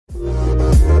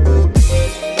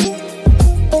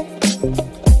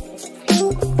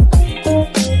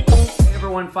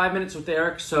5 minutes with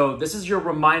Eric. So this is your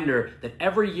reminder that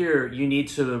every year you need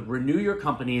to renew your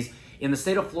companies. In the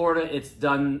state of Florida, it's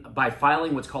done by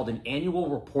filing what's called an annual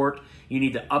report. You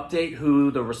need to update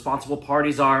who the responsible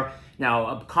parties are.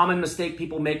 Now, a common mistake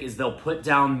people make is they'll put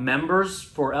down members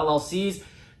for LLCs.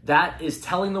 That is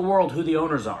telling the world who the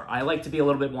owners are. I like to be a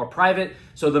little bit more private.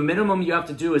 So the minimum you have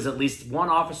to do is at least one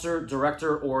officer,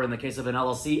 director, or in the case of an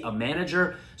LLC, a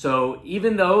manager. So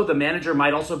even though the manager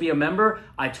might also be a member,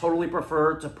 I totally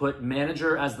prefer to put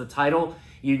manager as the title.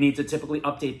 You need to typically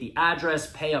update the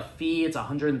address, pay a fee. It's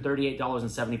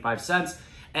 $138.75.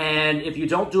 And if you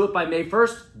don't do it by May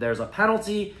 1st, there's a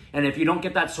penalty. And if you don't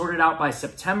get that sorted out by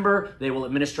September, they will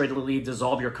administratively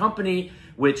dissolve your company,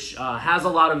 which has a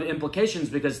lot of implications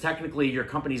because technically your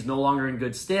company is no longer in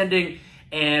good standing.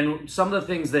 And some of the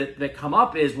things that come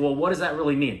up is, well, what does that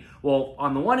really mean? Well,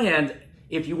 on the one hand,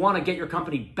 if you want to get your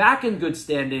company back in good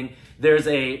standing, there's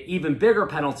a even bigger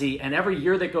penalty, and every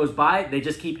year that goes by, they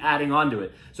just keep adding on to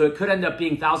it. So it could end up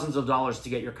being thousands of dollars to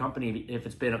get your company, if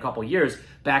it's been a couple years,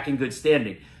 back in good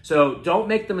standing. So don't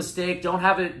make the mistake. Don't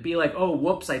have it be like, oh,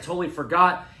 whoops, I totally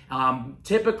forgot.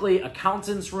 Typically,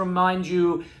 accountants remind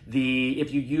you.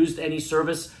 If you used any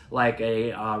service like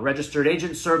a registered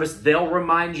agent service, they'll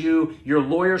remind you. Your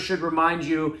lawyer should remind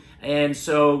you. And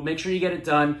so make sure you get it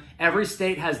done. Every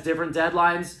state has different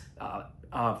deadlines.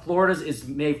 Florida's is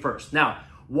May 1st. Now,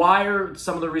 why are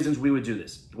some of the reasons we would do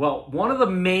this? Well, one of the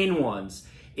main ones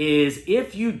is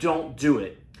if you don't do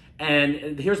it,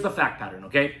 and here's the fact pattern,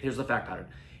 okay? Here's the fact pattern.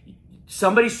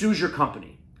 Somebody sues your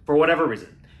company for whatever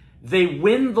reason. They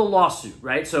win the lawsuit,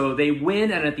 right? So they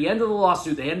win, and at the end of the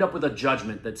lawsuit, they end up with a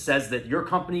judgment that says that your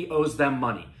company owes them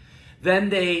money. Then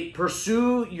they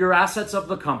pursue your assets of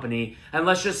the company, and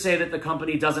let's just say that the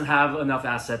company doesn't have enough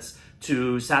assets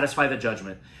to satisfy the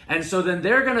judgment. And so then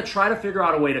they're going to try to figure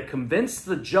out a way to convince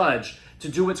the judge to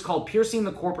do what's called piercing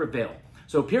the corporate veil.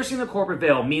 So piercing the corporate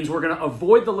veil means we're going to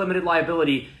avoid the limited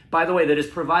liability, by the way, that is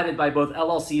provided by both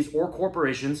LLCs or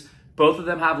corporations. Both of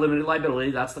them have limited liability.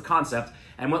 That's the concept.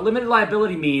 And what limited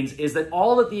liability means is that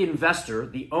all that the investor,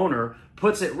 the owner,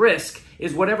 puts at risk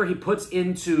is whatever he puts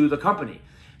into the company.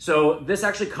 So this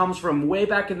actually comes from way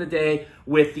back in the day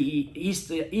with the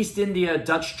East India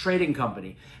Dutch Trading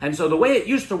Company. And so the way it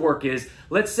used to work is,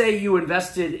 let's say you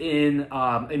invested in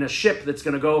a ship that's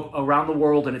going to go around the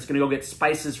world and it's going to go get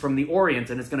spices from the Orient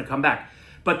and it's going to come back.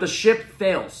 But the ship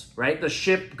fails, right? The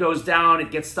ship goes down, it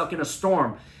gets stuck in a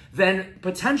storm. Then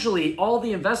potentially all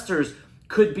the investors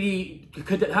could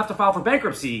have to file for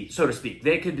bankruptcy, so to speak.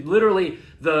 They could literally,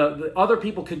 the other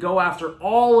people could go after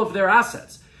all of their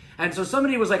assets. And so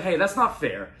somebody was like, hey, that's not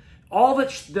fair. All that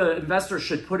the investor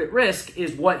should put at risk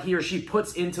is what he or she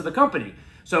puts into the company.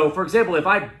 So for example, if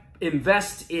I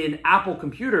invest in Apple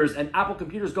Computers and Apple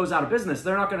Computers goes out of business,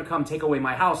 they're not going to come take away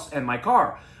my house and my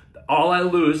car. All I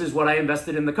lose is what I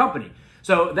invested in the company.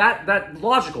 So that's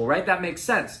logical, right? That makes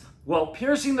sense. Well,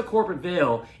 piercing the corporate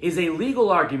veil is a legal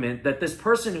argument that this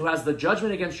person who has the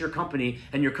judgment against your company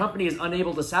and your company is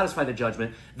unable to satisfy the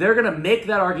judgment, they're going to make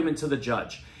that argument to the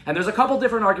judge. And there's a couple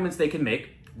different arguments they can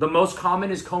make. The most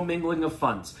common is commingling of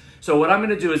funds. So what I'm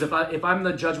going to do is if I'm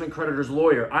the judgment creditor's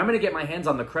lawyer, I'm going to get my hands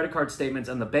on the credit card statements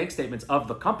and the bank statements of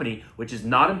the company, which is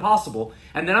not impossible.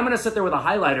 And then I'm going to sit there with a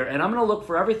highlighter and I'm going to look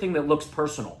for everything that looks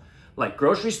personal. Like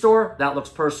grocery store, that looks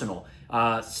personal.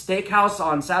 Steakhouse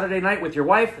on Saturday night with your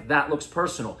wife, that looks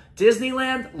personal.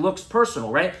 Disneyland looks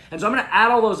personal, right? And so I'm going to add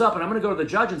all those up and I'm going to go to the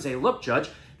judge and say, look, judge,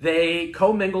 they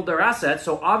commingled their assets,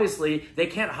 so obviously they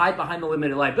can't hide behind the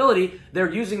limited liability.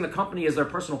 They're using the company as their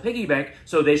personal piggy bank,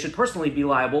 so they should personally be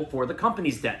liable for the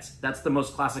company's debts. That's the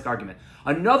most classic argument.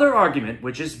 Another argument,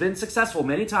 which has been successful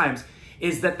many times,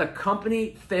 is that the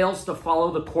company fails to follow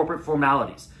the corporate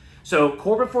formalities. So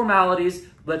corporate formalities,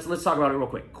 let's talk about it real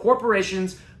quick.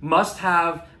 Corporations must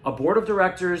have a board of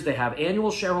directors, they have annual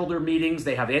shareholder meetings,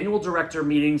 they have annual director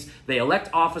meetings, they elect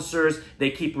officers, they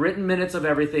keep written minutes of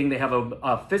everything, they have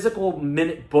a physical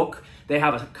minute book, they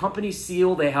have a company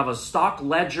seal, they have a stock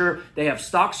ledger, they have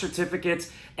stock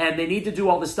certificates, and they need to do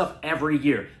all this stuff every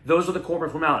year. Those are the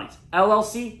corporate formalities.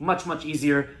 LLC, much, much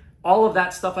easier. All of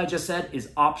that stuff I just said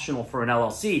is optional for an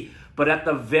LLC. But at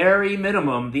the very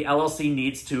minimum, the LLC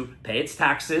needs to pay its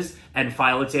taxes and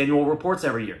file its annual reports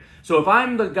every year. So if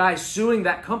I'm the guy suing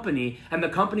that company and the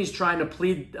company's trying to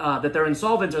plead that they're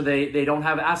insolvent or they don't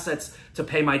have assets to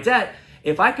pay my debt,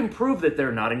 if I can prove that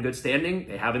they're not in good standing,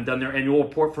 they haven't done their annual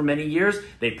report for many years,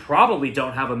 they probably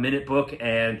don't have a minute book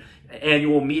and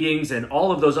annual meetings and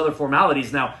all of those other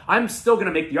formalities. Now, I'm still going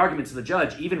to make the argument to the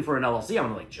judge, even for an LLC.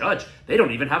 I'm like, judge, they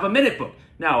don't even have a minute book.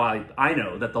 Now, I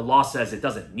know that the law says it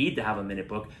doesn't need to have a minute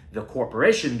book. The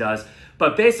corporation does.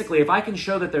 But basically, if I can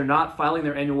show that they're not filing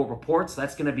their annual reports,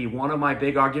 that's going to be one of my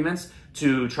big arguments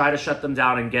to try to shut them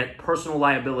down and get personal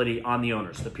liability on the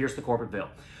owners to pierce the corporate veil.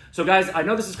 So guys, I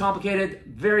know this is complicated,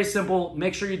 very simple.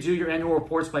 Make sure you do your annual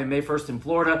reports by May 1st in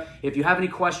Florida. If you have any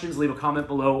questions, leave a comment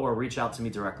below or reach out to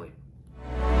me directly.